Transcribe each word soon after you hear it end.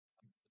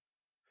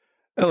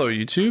Hello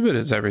YouTube, it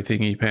is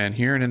EverythingEpan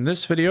here, and in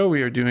this video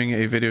we are doing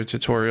a video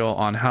tutorial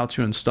on how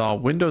to install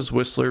Windows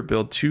Whistler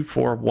build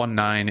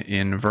 2419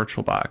 in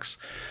Virtualbox.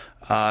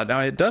 Now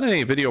I had done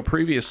a video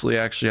previously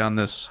actually on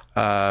this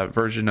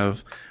version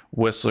of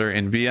Whistler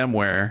in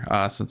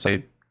VMware since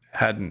I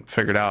hadn't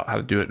figured out how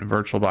to do it in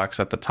Virtualbox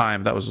at the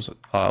time. That was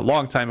a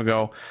long time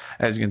ago.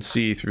 As you can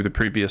see through the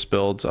previous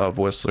builds of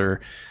Whistler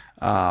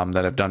that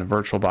I've done in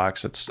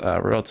Virtualbox, it's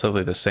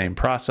relatively the same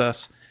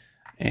process.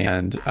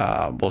 And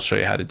we'll show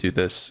you how to do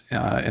this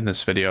in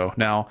this video.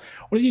 Now,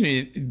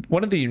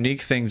 one of the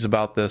unique things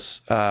about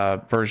this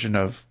version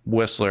of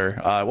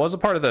Whistler, it was a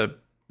part of the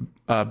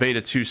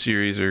Beta 2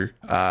 series, or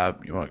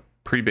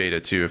pre-Beta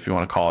 2, if you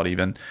want to call it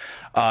even.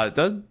 It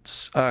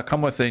does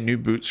come with a new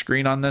boot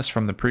screen on this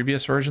from the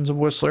previous versions of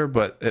Whistler,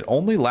 but it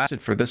only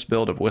lasted for this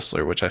build of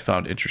Whistler, which I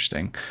found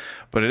interesting.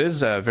 But it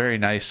is a very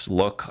nice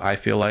look, I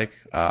feel like.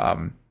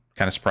 Kind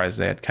of surprised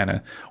they had kind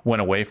of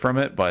went away from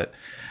it, but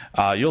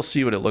you'll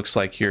see what it looks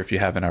like here if you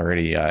haven't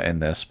already in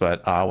this. But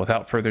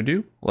without further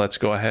ado, let's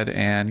go ahead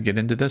and get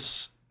into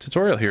this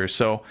tutorial here.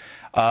 So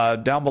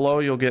down below,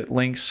 you'll get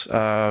links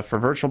for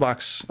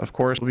Virtualbox, of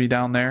course, will be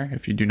down there.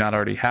 If you do not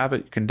already have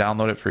it, you can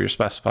download it for your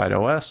specified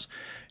OS.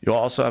 You'll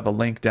also have a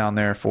link down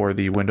there for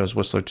the Windows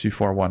Whistler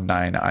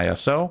 2419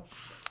 ISO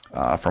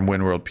from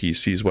WinWorld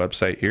PC's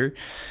website here.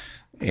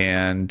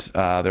 And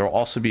there will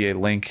also be a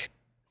link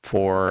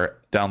for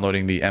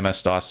downloading the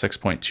MS-DOS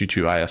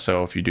 6.22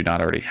 ISO if you do not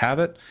already have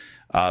it.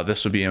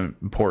 This would be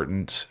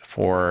important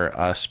for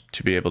us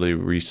to be able to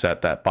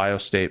reset that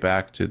BIOS state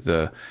back to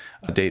the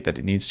date that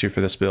it needs to for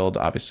this build,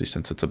 obviously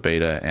since it's a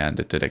beta and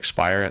it did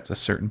expire at a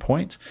certain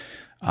point.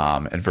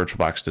 And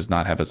Virtualbox does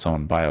not have its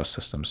own BIOS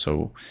system,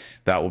 so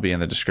that will be in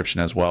the description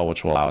as well,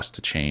 which will allow us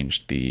to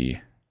change the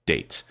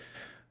date.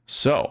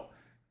 So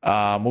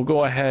we'll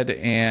go ahead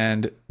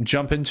and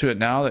jump into it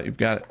now that you've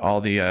got all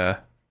the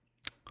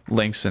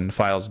links and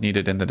files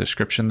needed in the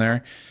description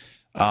there.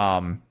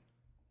 And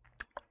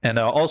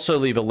I'll also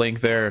leave a link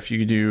there if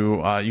you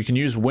do, you can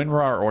use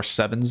WinRAR or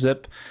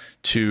 7-zip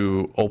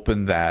to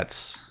open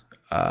that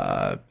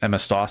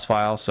MS-DOS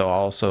file. So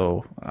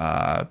also,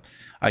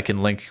 I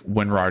can link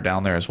WinRAR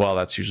down there as well.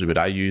 That's usually what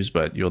I use,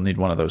 but you'll need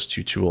one of those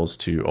two tools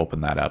to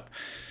open that up.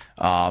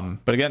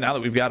 But again, now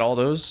that we've got all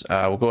those,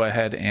 we'll go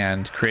ahead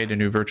and create a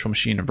new virtual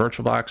machine in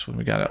Virtualbox. When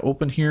we got it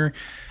open here,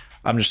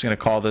 I'm just going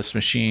to call this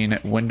machine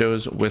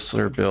Windows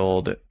Whistler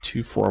build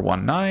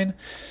 2419.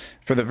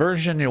 For the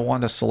version, you'll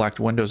want to select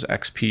Windows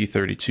XP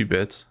 32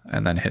 bits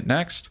and then hit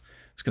next.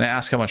 It's going to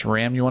ask how much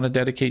RAM you want to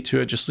dedicate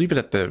to it. Just leave it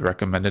at the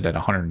recommended at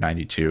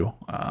 192.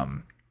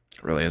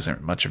 Really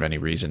isn't much of any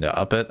reason to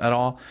up it at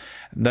all.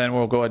 And then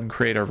we'll go ahead and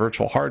create our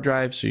virtual hard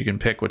drive, so you can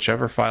pick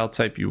whichever file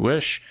type you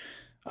wish,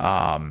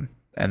 and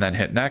then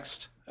hit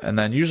next. And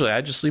then usually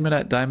I just leave it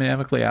at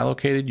dynamically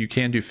allocated. You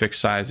can do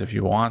fixed size if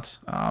you want.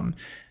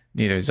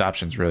 Neither of these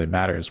options really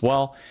matter as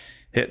well.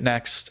 Hit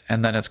next,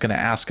 and then it's going to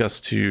ask us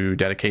to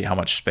dedicate how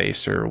much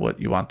space or what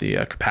you want the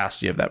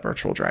capacity of that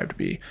virtual drive to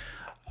be.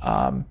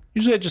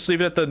 Usually I just leave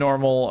it at the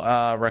normal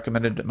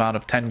recommended amount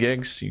of 10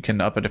 gigs. You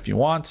can up it if you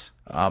want,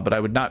 but I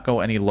would not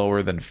go any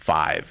lower than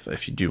 5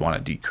 if you do want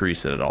to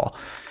decrease it at all.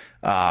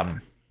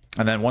 And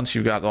then once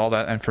you've got all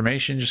that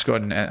information, just go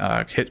ahead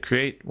and hit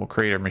create. We'll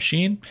create our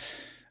machine.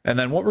 And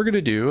then what we're going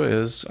to do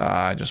is,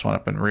 I just went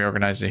up and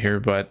reorganized it here,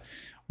 but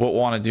what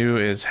we'll want to do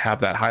is have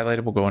that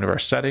highlighted. We'll go into our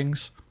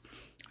settings,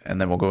 and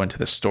then we'll go into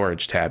the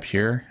storage tab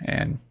here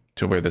and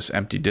to where this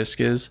empty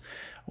disk is.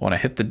 I want to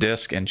hit the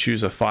disk and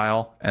choose a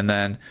file, and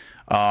then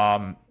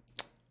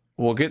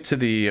we'll get to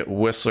the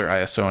Whistler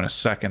ISO in a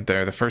second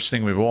there. The first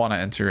thing we will want to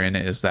enter in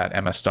is that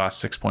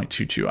MS-DOS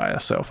 6.22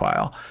 ISO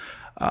file.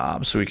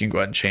 So we can go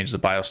ahead and change the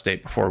BIOS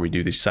state before we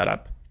do the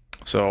setup.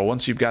 So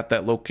once you've got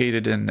that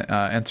located and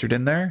entered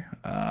in there,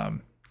 go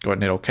ahead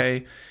and hit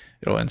OK.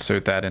 It'll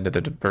insert that into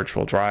the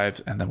virtual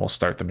drive, and then we'll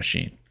start the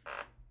machine.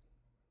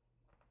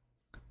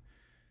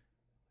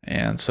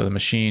 And so the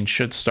machine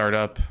should start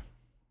up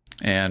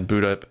and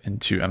boot up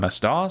into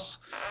MS-DOS.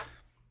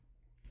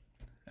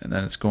 And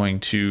then it's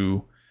going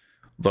to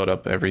load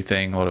up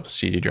everything, load up the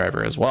CD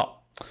driver as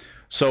well.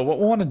 So what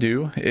we want to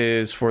do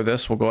is, for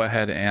this, we'll go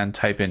ahead and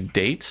type in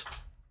date.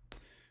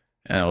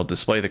 And it'll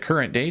display the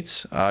current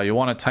dates. You'll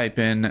want to type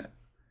in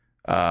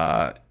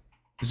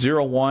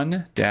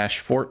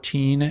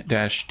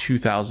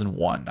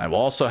 01-14-2001. I will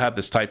also have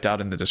this typed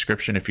out in the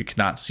description if you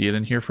cannot see it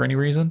in here for any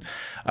reason,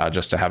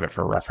 just to have it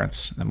for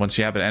reference. And once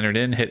you have it entered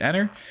in, hit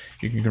enter.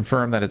 You can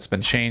confirm that it's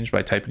been changed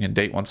by typing in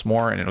date once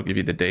more, and it'll give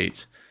you the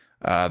date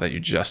that you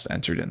just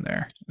entered in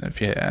there. And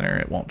if you hit enter,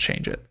 it won't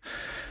change it.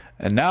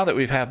 And now that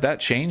we've had that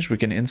changed, we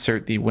can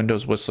insert the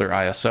Windows Whistler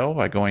ISO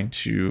by going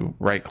to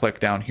right click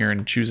down here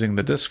and choosing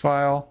the disk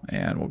file,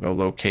 and we'll go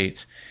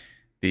locate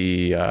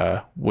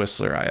the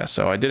Whistler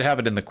ISO. I did have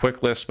it in the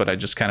quick list, but I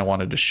just kind of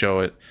wanted to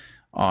show it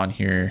on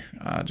here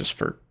just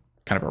for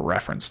kind of a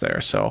reference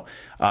there. So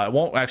it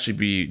won't actually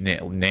be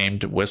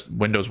named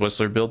Windows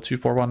Whistler build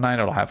 2419.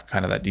 It'll have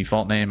kind of that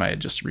default name. I had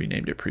just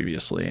renamed it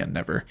previously and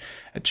never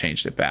had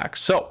changed it back.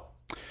 So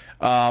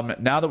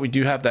now that we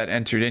do have that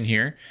entered in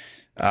here,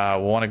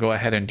 we'll want to go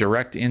ahead and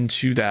direct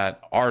into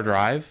that R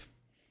drive.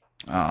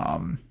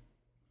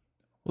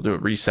 We'll do a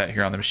reset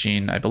here on the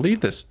machine. I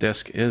believe this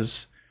disk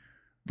is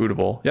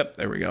bootable. Yep,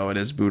 there we go. It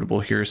is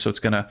bootable here. So it's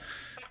going to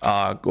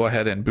go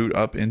ahead and boot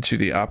up into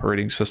the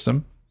operating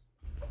system.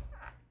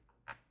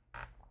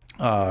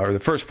 Or the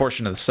first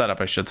portion of the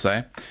setup, I should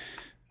say.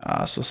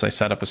 So say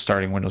setup is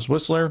starting Windows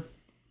Whistler.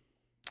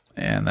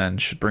 And then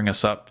should bring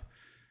us up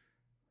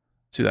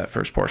to that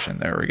first portion.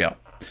 There we go.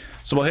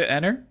 So we'll hit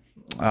enter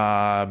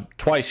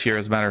twice here,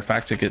 as a matter of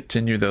fact, to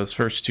continue those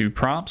first two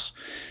prompts.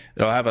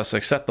 It'll have us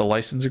accept the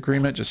license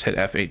agreement. Just hit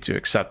F8 to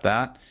accept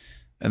that.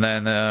 And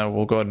then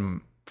we'll go ahead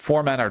and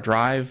format our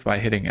drive by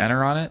hitting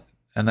enter on it.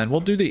 And then we'll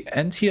do the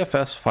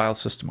NTFS file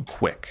system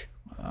quick.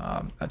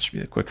 That should be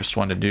the quickest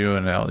one to do,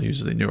 and I'll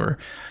use the newer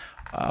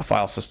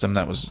file system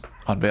that was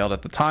unveiled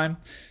at the time.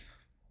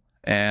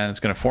 And it's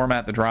going to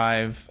format the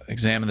drive,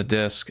 examine the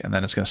disk, and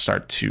then it's going to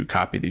start to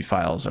copy the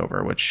files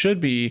over, which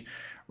should be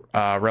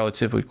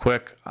relatively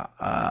quick,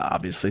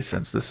 obviously,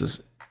 since this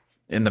is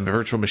in the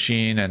virtual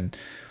machine and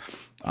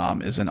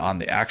isn't on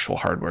the actual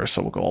hardware,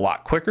 so we'll go a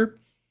lot quicker.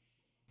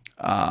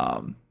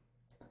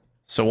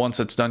 So once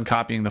it's done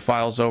copying the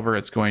files over,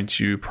 it's going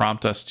to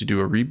prompt us to do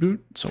a reboot.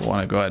 So we'll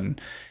want to go ahead and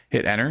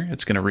hit enter.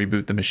 It's going to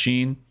reboot the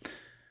machine.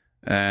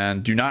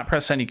 And do not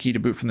press any key to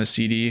boot from the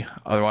CD,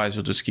 otherwise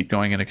you'll just keep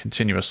going in a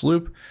continuous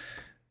loop.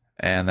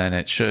 And then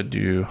it should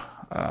do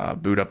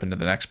boot up into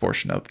the next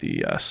portion of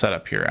the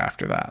setup here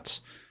after that.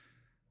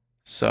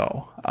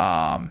 So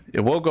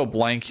it will go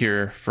blank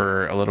here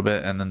for a little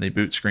bit, and then the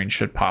boot screen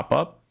should pop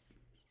up.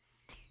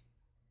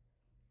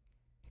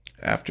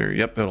 After,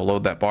 yep, it'll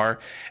load that bar.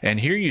 And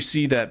here you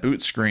see that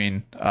boot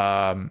screen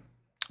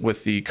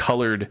with the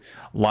colored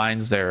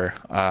lines there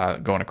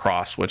going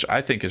across, which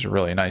I think is a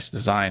really nice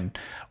design.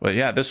 But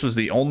yeah, this was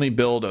the only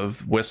build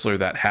of Whistler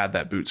that had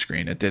that boot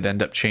screen. It did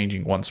end up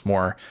changing once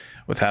more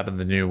with having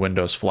the new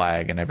Windows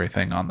flag and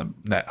everything on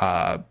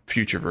the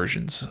future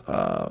versions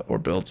or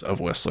builds of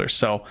Whistler.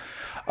 So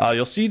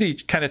you'll see the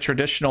kind of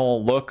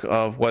traditional look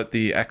of what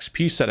the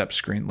XP setup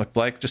screen looked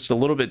like, just a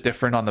little bit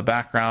different on the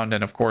background,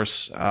 and of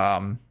course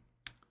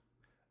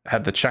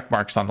had the check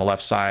marks on the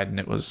left side, and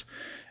it was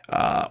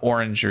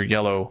orange or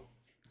yellow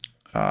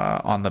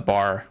on the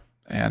bar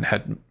and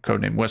had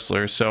codename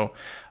Whistler. So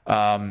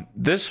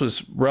this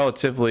was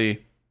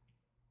relatively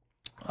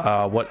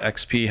what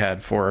XP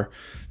had for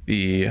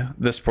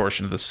this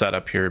portion of the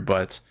setup here,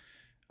 but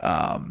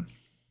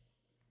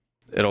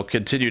it'll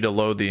continue to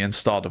load the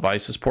install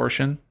devices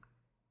portion.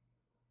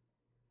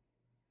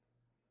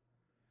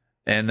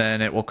 And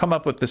then it will come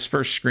up with this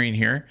first screen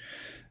here.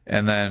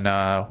 And then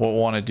what we'll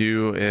want to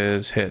do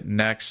is hit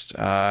next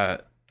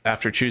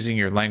after choosing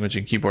your language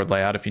and keyboard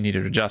layout if you need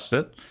to adjust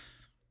it.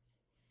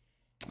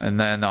 And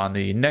then on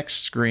the next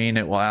screen,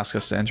 it will ask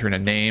us to enter in a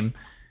name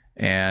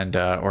and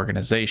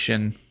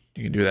organization.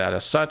 You can do that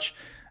as such.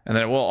 And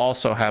then it will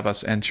also have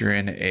us enter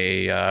in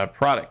a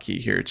product key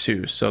here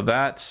too. So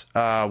that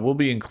will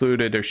be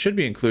included, or should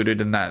be included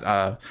in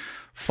that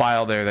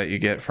file there that you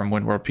get from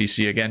WinWorld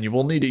PC. Again, you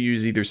will need to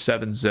use either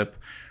 7-zip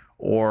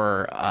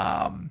or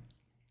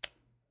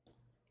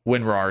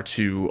WinRAR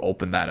to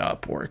open that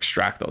up or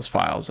extract those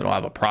files. It'll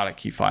have a product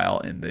key file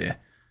in the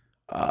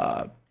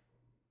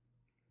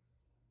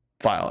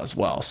file as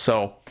well.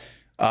 So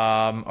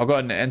I'll go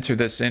ahead and enter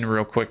this in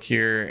real quick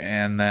here,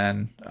 and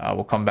then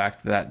we'll come back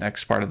to that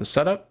next part of the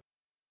setup.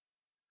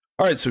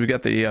 All right, so we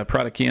got the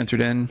product key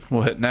entered in.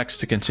 We'll hit next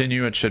to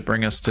continue. It should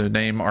bring us to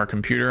name our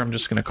computer. I'm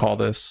just going to call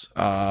this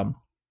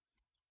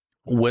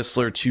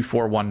Whistler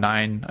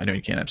 2419. I know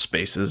you can't have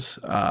spaces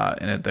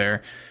in it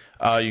there.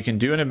 You can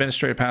do an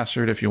administrative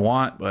password if you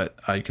want, but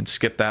you can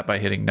skip that by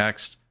hitting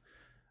next.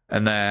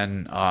 And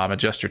then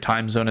adjust your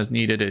time zone as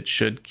needed. It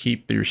should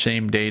keep your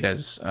same date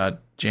as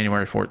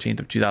January 14th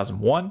of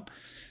 2001.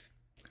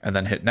 And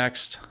then hit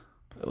next.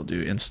 It'll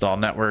do install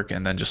network,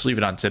 and then just leave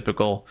it on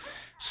typical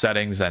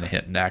settings and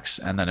hit next.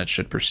 And then it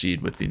should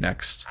proceed with the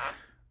next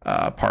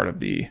part of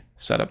the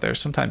setup there.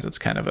 Sometimes it's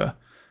kind of a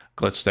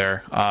glitch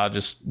there.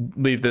 Just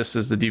leave this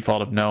as the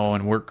default of no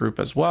and work group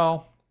as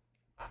well.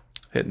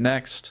 Hit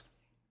next.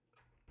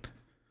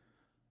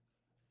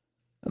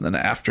 And then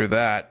after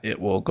that, it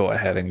will go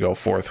ahead and go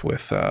forth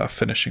with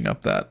finishing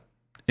up that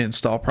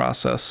install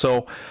process.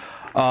 So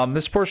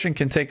this portion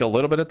can take a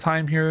little bit of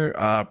time here.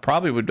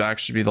 Probably would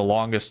actually be the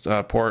longest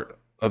part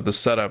of the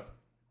setup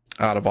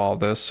out of all of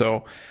this.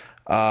 So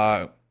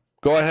go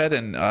ahead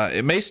and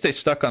it may stay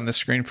stuck on this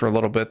screen for a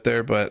little bit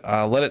there, but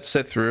let it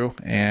sit through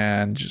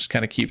and just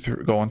kind of keep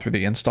going through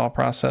the install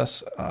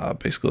process.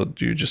 Basically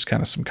do just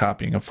kind of some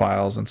copying of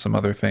files and some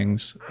other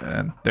things.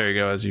 And there you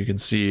go. As you can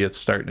see, it's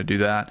starting to do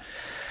that.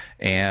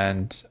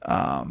 And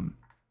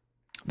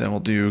then we'll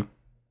do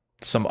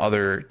some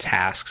other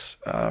tasks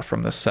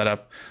from the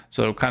setup.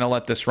 So kind of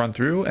let this run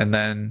through, and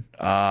then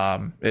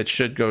it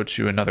should go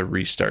to another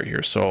restart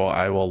here. So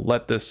I will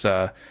let this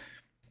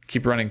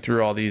keep running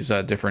through all these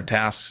different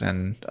tasks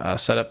and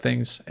setup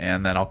things,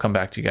 and then I'll come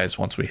back to you guys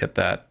once we hit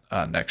that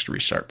next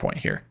restart point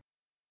here.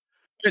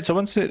 right, so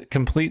once it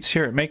completes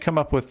here, it may come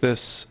up with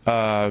this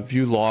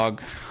view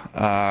log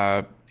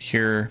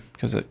here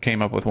because it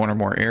came up with one or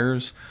more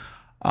errors,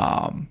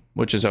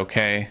 which is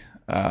okay.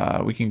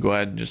 We can go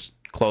ahead and just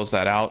close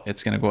that out.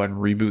 It's going to go ahead and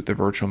reboot the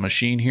virtual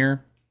machine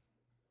here.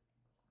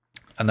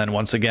 And then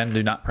once again,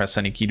 do not press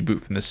any key to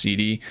boot from the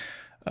CD.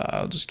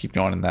 I'll just keep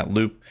going in that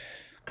loop.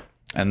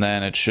 And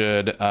then it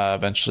should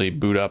eventually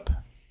boot up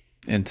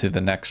into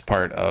the next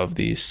part of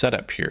the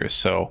setup here.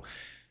 So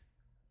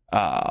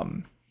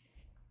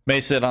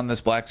may sit on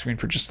this black screen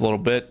for just a little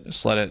bit.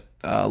 Just let it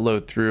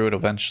load through. It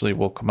eventually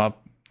will come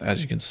up,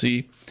 as you can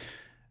see.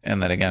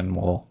 And then again,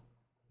 we'll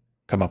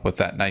come up with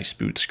that nice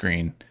boot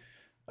screen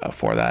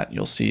for that.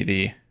 You'll see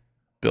the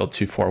build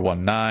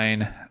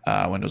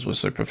 2419 Windows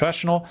Whistler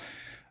Professional.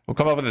 We'll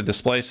come up with a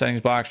display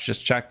settings box.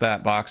 Just check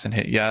that box and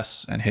hit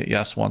yes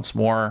once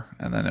more,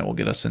 and then it will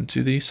get us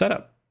into the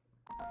setup.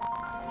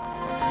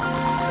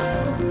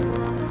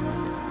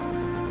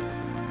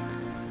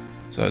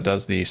 So it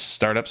does the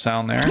startup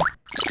sound there.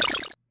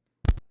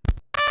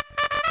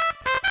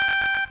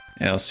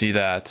 And you'll see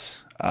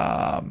that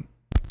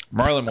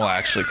Merlin will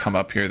actually come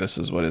up here. This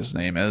is what his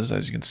name is.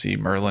 As you can see,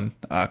 Merlin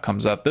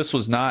comes up. This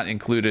was not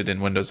included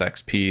in Windows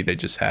XP. They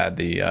just had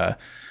the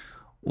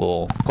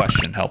little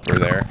question helper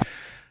there.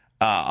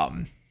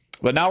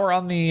 But now we're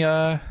on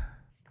the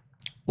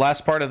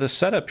last part of the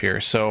setup here.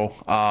 So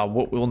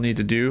what we'll need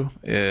to do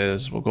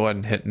is we'll go ahead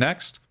and hit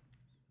next.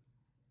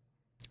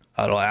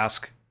 It'll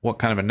ask what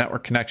kind of a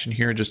network connection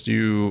here. Just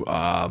do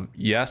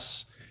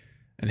yes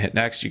and hit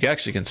next. You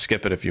actually can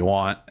skip it if you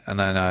want, and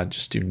then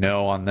just do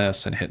no on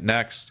this and hit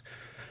next.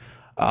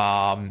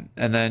 And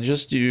then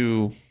just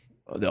do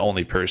the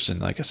only person.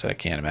 Like I said, I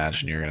can't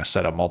imagine you're going to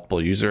set up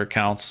multiple user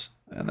accounts,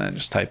 and then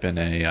just type in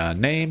a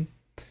name.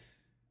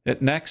 Hit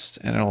next,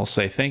 and it will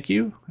say thank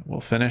you.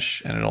 We'll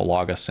finish, and it'll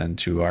log us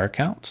into our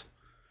account.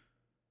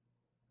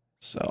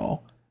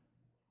 So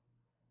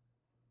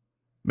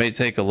may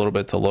take a little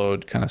bit to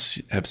load. Kind of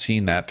have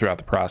seen that throughout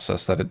the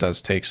process that it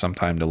does take some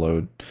time to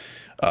load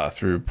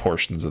through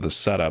portions of the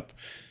setup,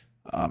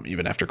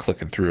 even after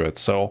clicking through it.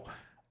 So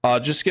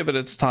just give it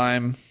its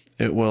time.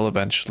 It will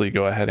eventually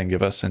go ahead and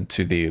give us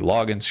into the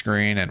login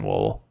screen, and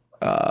will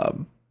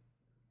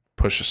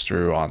push us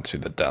through onto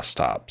the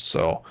desktop.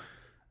 So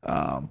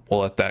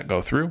we'll let that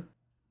go through,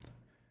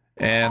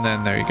 and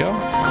then there you go.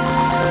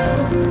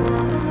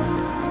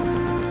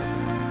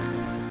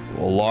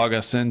 We'll log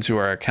us into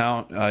our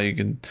account. You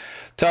can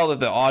tell that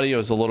the audio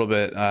is a little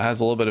bit has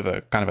a little bit of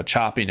a kind of a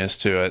choppiness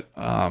to it.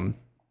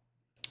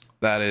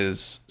 That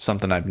is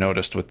something I've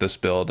noticed with this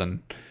build,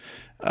 and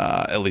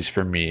at least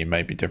for me, it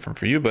might be different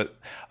for you. But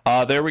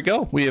there we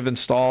go. We have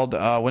installed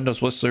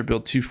Windows Whistler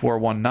build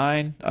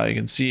 2419. You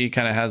can see it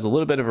kind of has a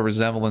little bit of a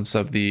resemblance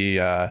of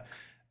the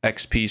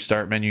XP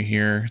start menu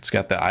here. It's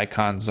got the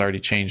icons already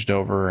changed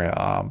over,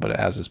 but it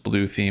has this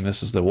blue theme.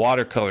 This is the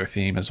watercolor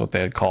theme is what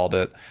they had called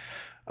it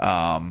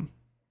on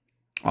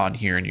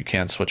here, and you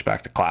can switch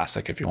back to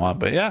classic if you want.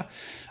 But yeah,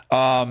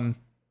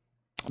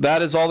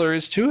 that is all there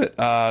is to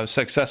it.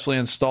 Successfully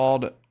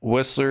installed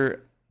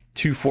Whistler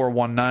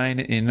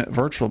 2419 in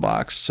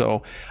VirtualBox.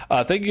 So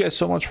thank you guys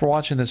so much for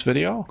watching this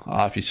video.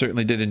 If you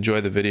certainly did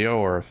enjoy the video,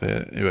 or if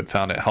you had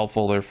found it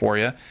helpful there for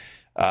you,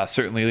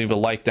 certainly leave a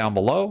like down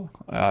below.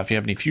 If you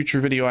have any future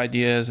video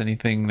ideas,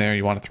 anything there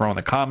you want to throw in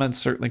the comments,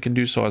 certainly can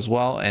do so as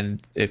well.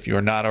 And if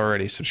you're not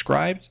already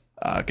subscribed,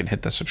 you can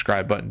hit the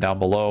subscribe button down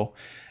below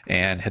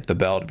and hit the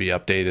bell to be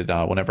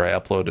updated whenever I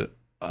upload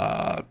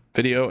a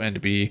video, and to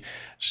be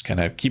just kind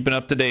of keeping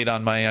up to date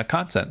on my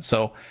content.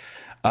 So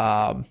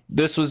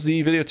this was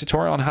the video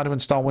tutorial on how to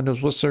install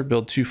Windows Whistler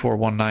build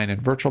 2419 in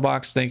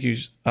VirtualBox. Thank you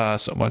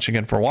so much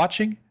again for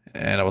watching,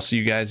 and I will see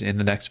you guys in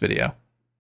the next video.